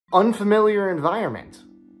unfamiliar environment.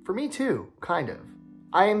 For me too, kind of.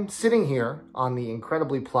 I am sitting here on the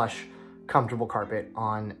incredibly plush, comfortable carpet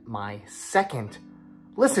on my second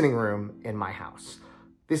listening room in my house.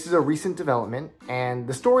 This is a recent development, and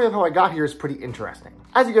the story of how I got here is pretty interesting.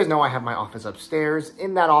 As you guys know, I have my office upstairs.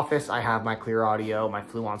 In that office, I have my Clearaudio, my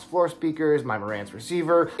Fluance Floorspeakers, my Marantz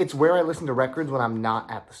receiver. It's where I listen to records when I'm not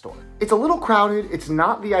at the store. It's a little crowded. It's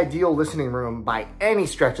not the ideal listening room by any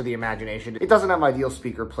stretch of the imagination. It doesn't have ideal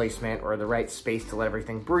speaker placement or the right space to let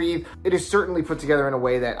everything breathe. It is certainly put together in a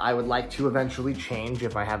way that I would like to eventually change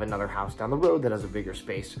if I have another house down the road that has a bigger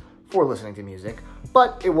space for listening to music,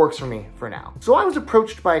 but it works for me for now. So I was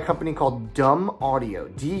approached by a company called Dumb Audio,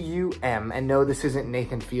 D-U-M, and no, this isn't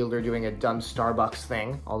Nathan Fielder doing a dumb Starbucks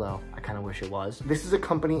thing, although I kind of wish it was. This is a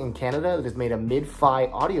company in Canada that has made a mid-fi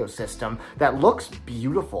audio system that looks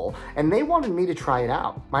beautiful, and they wanted me to try it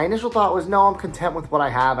out. My initial thought was, no, I'm content with what I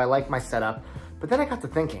have, I like my setup. But then I got to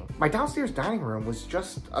thinking, my downstairs dining room was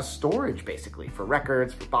just a storage basically for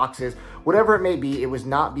records, for boxes, whatever it may be. It was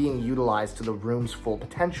not being utilized to the room's full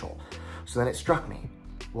potential. So then it struck me,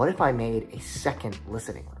 what if I made a second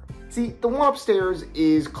listening room? See, the one upstairs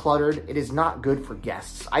is cluttered. It is not good for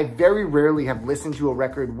guests. I very rarely have listened to a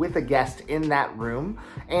record with a guest in that room,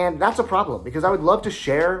 and that's a problem because I would love to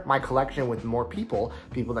share my collection with more people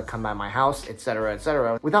that come by my house,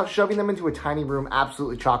 etc., without shoving them into a tiny room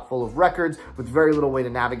absolutely chock full of records with very little way to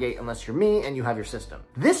navigate unless you're me and you have your system.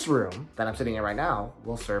 This room that I'm sitting in right now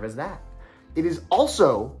will serve as that. It is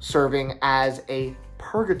also serving as a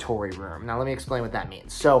purgatory room. Now let me explain what that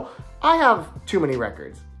means. So I have too many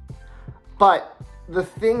records. But the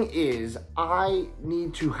thing is, I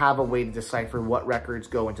need to have a way to decipher what records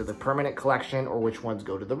go into the permanent collection or which ones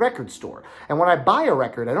go to the record store. And when I buy a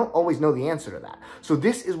record, I don't always know the answer to that. So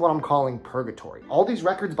this is what I'm calling purgatory. All these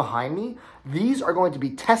records behind me, these are going to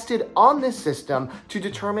be tested on this system to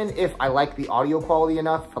determine if I like the audio quality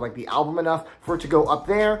enough, if I like the album enough for it to go up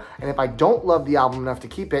there. And if I don't love the album enough to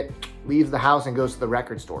keep it, leaves the house and goes to the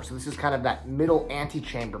record store. So this is kind of that middle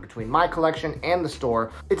antechamber between my collection and the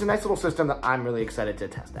store. It's a nice little system that I'm really excited to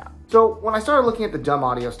test out. So when I started looking at the Dumb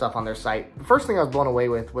Audio stuff on their site, the first thing I was blown away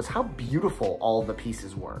with was how beautiful all of the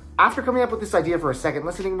pieces were. After coming up with this idea for a second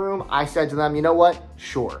listening room, I said to them, you know what?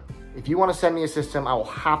 Sure. If you want to send me a system, I will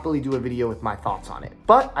happily do a video with my thoughts on it.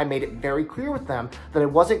 But I made it very clear with them that I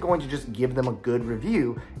wasn't going to just give them a good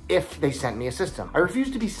review if they sent me a system. I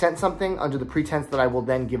refuse to be sent something under the pretense that I will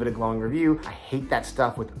then give it a glowing review. I hate that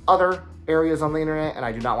stuff with other areas on the internet, and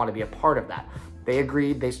I do not want to be a part of that. They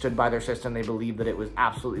agreed, they stood by their system, they believed that it was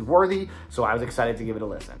absolutely worthy, so I was excited to give it a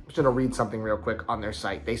listen. I'm just gonna read something real quick on their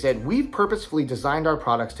site. They said, we've purposefully designed our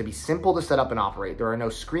products to be simple to set up and operate. There are no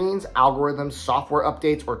screens, algorithms, software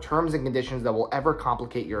updates, or terms and conditions that will ever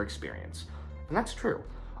complicate your experience. And that's true.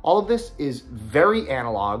 All of this is very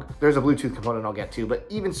analog. There's a Bluetooth component I'll get to, but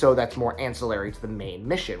even so, that's more ancillary to the main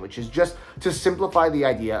mission, which is just to simplify the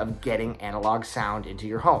idea of getting analog sound into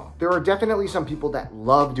your home. There are definitely some people that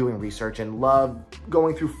love doing research and love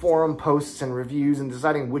going through forum posts and reviews and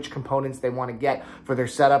deciding which components they want to get for their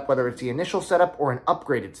setup, whether it's the initial setup or an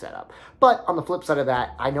upgraded setup. But on the flip side of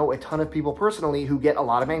that, I know a ton of people personally who get a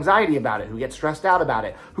lot of anxiety about it, who get stressed out about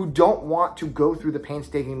it, who don't want to go through the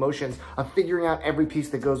painstaking motions of figuring out every piece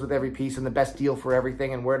that goes with every piece and the best deal for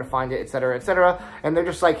everything and where to find it, etc. And they're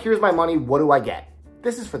just like, here's my money, what do I get?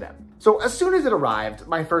 This is for them. So as soon as it arrived,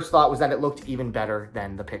 my first thought was that it looked even better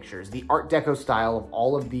than the pictures. The Art Deco style of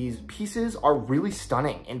all of these pieces are really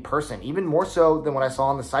stunning in person, even more so than what I saw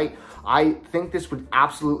on the site. I think this would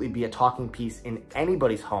absolutely be a talking piece in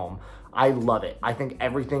anybody's home. I love it. I think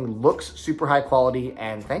everything looks super high quality,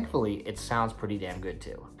 and thankfully it sounds pretty damn good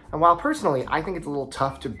too. And while personally, I think it's a little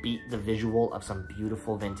tough to beat the visual of some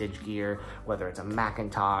beautiful vintage gear, whether it's a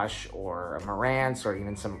Macintosh or a Marantz or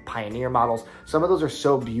even some Pioneer models, some of those are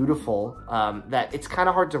so beautiful that it's kind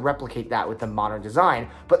of hard to replicate that with the modern design.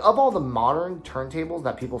 But of all the modern turntables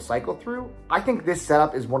that people cycle through, I think this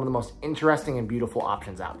setup is one of the most interesting and beautiful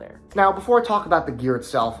options out there. Now, before I talk about the gear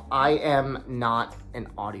itself, I am not an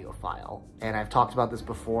audiophile. And I've talked about this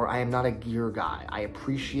before, I am not a gear guy. I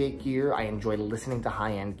appreciate gear, I enjoy listening to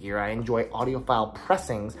high-end gear, I enjoy audiophile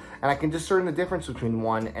pressings, and I can discern the difference between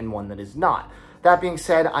one and one that is not. That being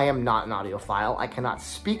said, I am not an audiophile. I cannot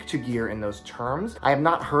speak to gear in those terms. I have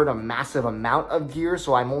not heard a massive amount of gear,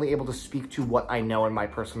 so I'm only able to speak to what I know in my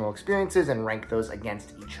personal experiences and rank those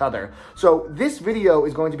against each other. So this video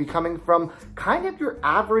is going to be coming from kind of your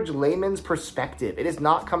average layman's perspective. It is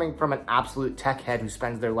not coming from an absolute tech head who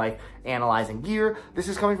spends their life analyzing gear. This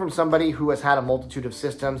is coming from somebody who has had a multitude of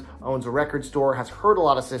systems, owns a record store, has heard a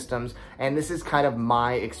lot of systems, and this is kind of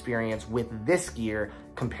my experience with this gear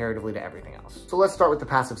comparatively to everything else. So let's start with the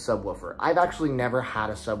passive subwoofer. I've actually never had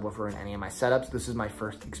a subwoofer in any of my setups. This is my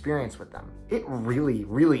first experience with them. It really,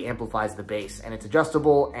 really amplifies the bass, and it's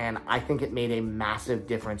adjustable, and I think it made a massive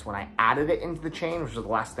difference when I added it into the chain, which was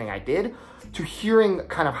the last thing I did, to hearing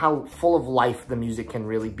kind of how full of life the music can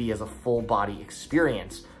really be as a full body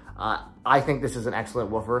experience. I think this is an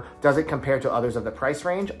excellent woofer. Does it compare to others of the price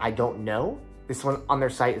range? I don't know. This one on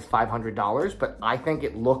their site is $500, but I think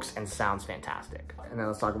it looks and sounds fantastic. And then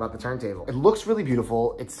let's talk about the turntable. It looks really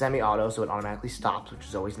beautiful. It's semi-auto, so it automatically stops, which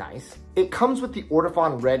is always nice. It comes with the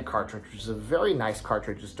Audioquest Red cartridge, which is a very nice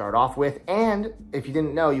cartridge to start off with. And if you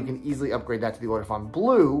didn't know, you can easily upgrade that to the Audioquest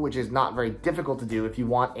Blue, which is not very difficult to do if you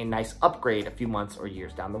want a nice upgrade a few months or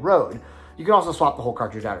years down the road. You can also swap the whole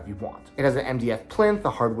cartridge out if you want. It has an MDF plinth, a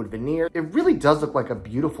hardwood veneer. It really does look like a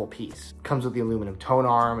beautiful piece. It comes with the aluminum tone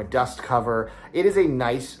arm, a dust cover. It is a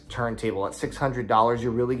nice turntable. At $600,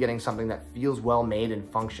 you're really getting something that feels well made and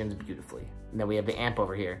functions beautifully. And then we have the amp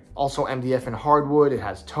over here. Also MDF and hardwood. It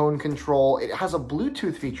has tone control. It has a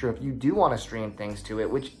Bluetooth feature if you do want to stream things to it,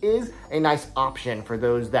 which is a nice option for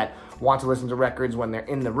those that want to listen to records when they're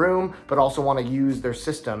in the room, but also want to use their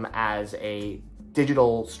system as a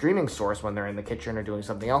digital streaming source when they're in the kitchen or doing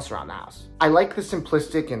something else around the house. I like the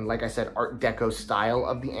simplistic and, like I said, Art Deco style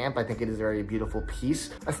of the amp. I think it is a very beautiful piece.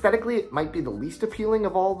 Aesthetically, it might be the least appealing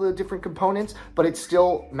of all the different components, but it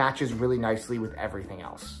still matches really nicely with everything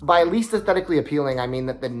else. By least aesthetically appealing, I mean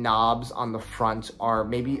that the knobs on the front are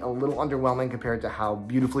maybe a little underwhelming compared to how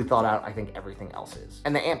beautifully thought out I think everything else is.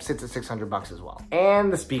 And the amp sits at $600 as well.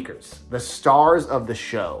 And the speakers, the stars of the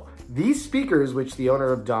show. These speakers, which the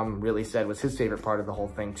owner of Dumb really said was his favorite part of the whole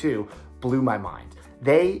thing too, blew my mind.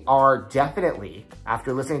 They are definitely,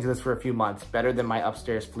 after listening to this for a few months, better than my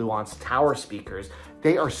upstairs Fluance tower speakers.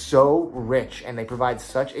 They are so rich and they provide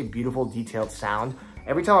such a beautiful detailed sound.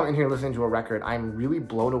 Every time I'm in here listening to a record, I'm really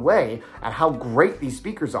blown away at how great these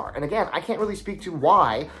speakers are. And again, I can't really speak to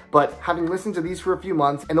why, but having listened to these for a few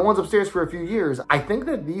months and the ones upstairs for a few years, I think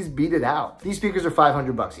that these beat it out. These speakers are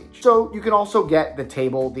 $500 each. So you can also get the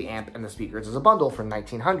table, the amp, and the speakers as a bundle for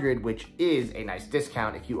 $1,900, which is a nice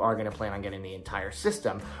discount if you are gonna plan on getting the entire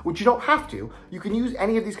system, which you don't have to. You can use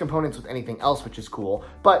any of these components with anything else, which is cool.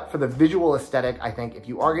 But for the visual aesthetic, I think if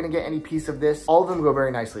you are gonna get any piece of this, all of them go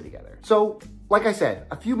very nicely together. So, like I said,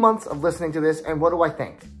 a few months of listening to this, and what do I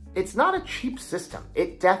think? It's not a cheap system.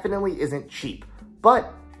 It definitely isn't cheap,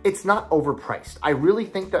 but it's not overpriced. I really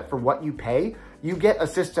think that for what you pay, you get a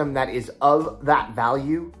system that is of that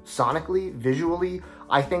value sonically, visually.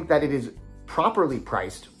 I think that it is properly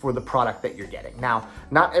priced for the product that you're getting. Now,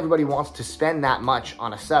 not everybody wants to spend that much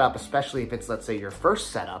on a setup, especially if it's, let's say, your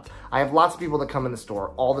first setup. I have lots of people that come in the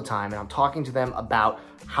store all the time, and I'm talking to them about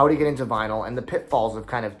how to get into vinyl and the pitfalls of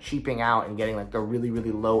kind of cheaping out and getting like the really,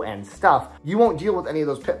 really low-end stuff. You won't deal with any of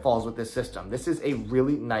those pitfalls with this system. This is a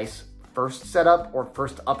really nice first setup or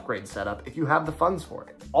first upgrade setup if you have the funds for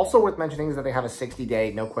it. Also worth mentioning is that they have a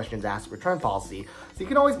 60-day, no questions asked return policy, so you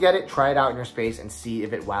can always get it, try it out in your space, and see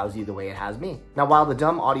if it wows you the way it has me. Now, while the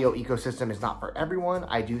Dumb audio ecosystem is not for everyone,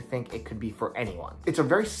 I do think it could be for anyone. It's a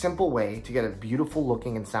very simple way to get a beautiful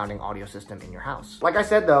looking and sounding audio system in your house. Like I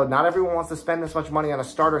said though, not everyone wants to spend this much money on a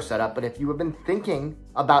starter setup, but if you have been thinking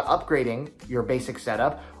about upgrading your basic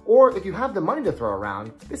setup, or if you have the money to throw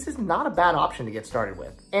around, this is not a bad option to get started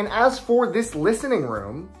with. And as for this listening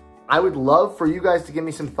room, I would love for you guys to give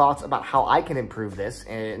me some thoughts about how I can improve this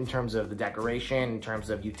in terms of the decoration, in terms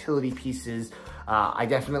of utility pieces. I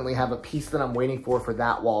definitely have a piece that I'm waiting for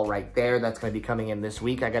that wall right there. That's gonna be coming in this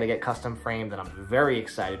week. I gotta get custom framed that I'm very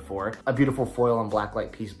excited for. A beautiful foil and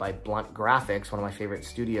blacklight piece by Blunt Graphics, one of my favorite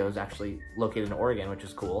studios, actually located in Oregon, which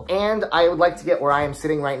is cool. And I would like to get where I am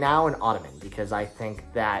sitting right now an ottoman, because I think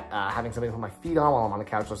that having something to put my feet on while I'm on the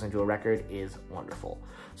couch listening to a record is wonderful.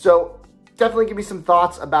 So definitely give me some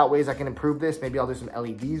thoughts about ways I can improve this. Maybe I'll do some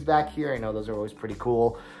LEDs back here. I know those are always pretty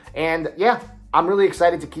cool. And yeah, I'm really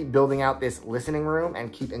excited to keep building out this listening room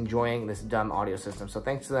and keep enjoying this Dumb audio system. So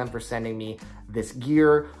thanks to them for sending me this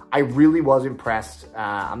gear. I really was impressed.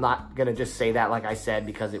 I'm not gonna just say that like I said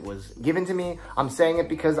because it was given to me. I'm saying it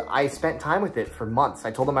because I spent time with it for months.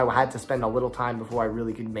 I told them I had to spend a little time before I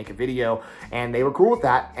really could make a video, and they were cool with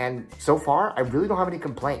that. And so far, I really don't have any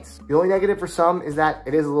complaints. The only negative for some is that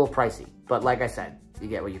it is a little pricey. But like I said, you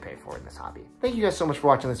get what you pay for in this hobby. Thank you guys so much for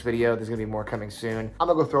watching this video. There's gonna be more coming soon. I'm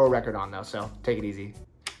gonna go throw a record on though, so take it easy.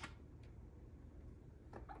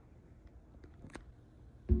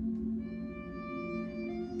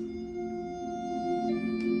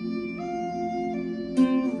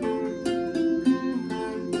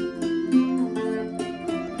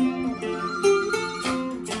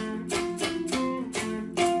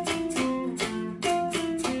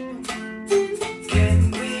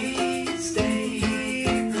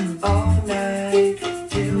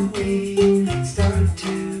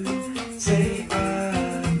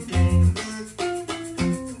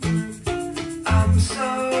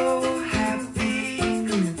 slow.